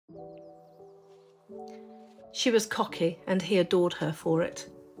She was cocky, and he adored her for it.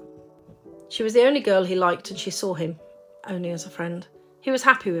 She was the only girl he liked, and she saw him only as a friend. He was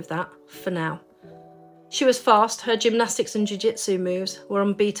happy with that, for now. She was fast, her gymnastics and jiu-jitsu moves were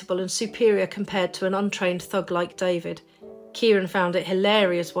unbeatable and superior compared to an untrained thug like David. Kieran found it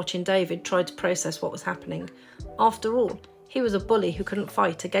hilarious watching David try to process what was happening. After all, he was a bully who couldn't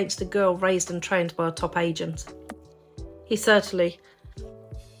fight against a girl raised and trained by a top agent. He certainly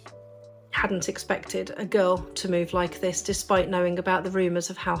hadn't expected a girl to move like this, despite knowing about the rumours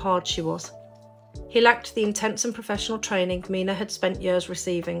of how hard she was. He lacked the intense and professional training Mina had spent years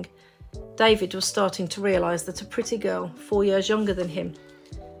receiving. David was starting to realise that a pretty girl, 4 years younger than him,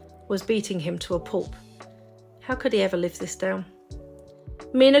 was beating him to a pulp. How could he ever live this down?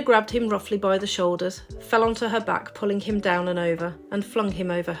 Mina grabbed him roughly by the shoulders, fell onto her back, pulling him down and over, and flung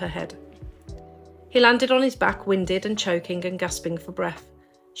him over her head. He landed on his back, winded and choking and gasping for breath.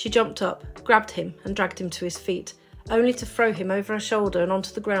 She jumped up, grabbed him and dragged him to his feet, only to throw him over her shoulder and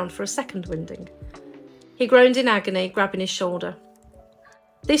onto the ground for a second winding. He groaned in agony, grabbing his shoulder.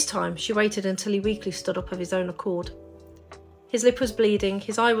 This time she waited until he weakly stood up of his own accord. His lip was bleeding,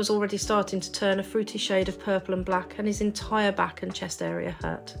 his eye was already starting to turn a fruity shade of purple and black, and his entire back and chest area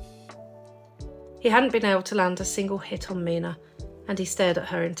hurt. He hadn't been able to land a single hit on Mina, and he stared at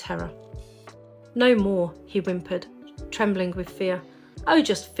her in terror. "No more," he whimpered, trembling with fear. "Oh,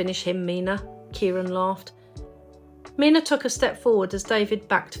 just finish him, Mina," Kieran laughed. Mina took a step forward as David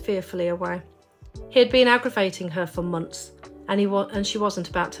backed fearfully away. He had been aggravating her for months, and she wasn't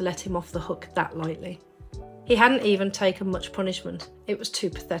about to let him off the hook that lightly. He hadn't even taken much punishment. It was too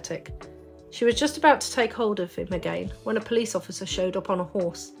pathetic. She was just about to take hold of him again when a police officer showed up on a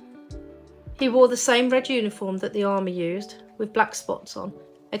horse. He wore the same red uniform that the army used, with black spots on,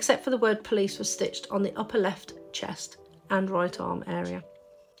 except for the word police was stitched on the upper left chest and right arm area.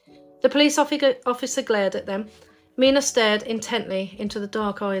 The police officer glared at them. Mina stared intently into the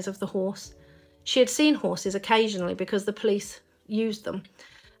dark eyes of the horse. She had seen horses occasionally because the police used them,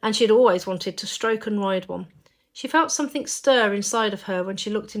 and she had always wanted to stroke and ride one. She felt something stir inside of her when she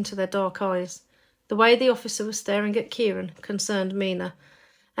looked into their dark eyes. The way the officer was staring at Kieran concerned Mina,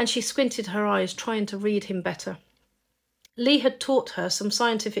 and she squinted her eyes, trying to read him better. Lee had taught her some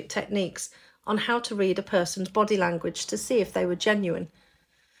scientific techniques on how to read a person's body language to see if they were genuine,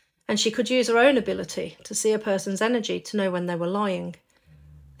 and she could use her own ability to see a person's energy to know when they were lying.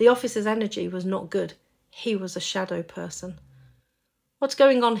 The officer's energy was not good. He was a shadow person. "What's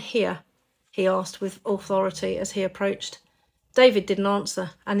going on here?" he asked with authority as he approached. David didn't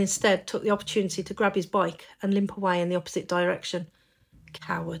answer, and instead took the opportunity to grab his bike and limp away in the opposite direction.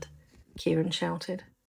 "Coward," Kieran shouted.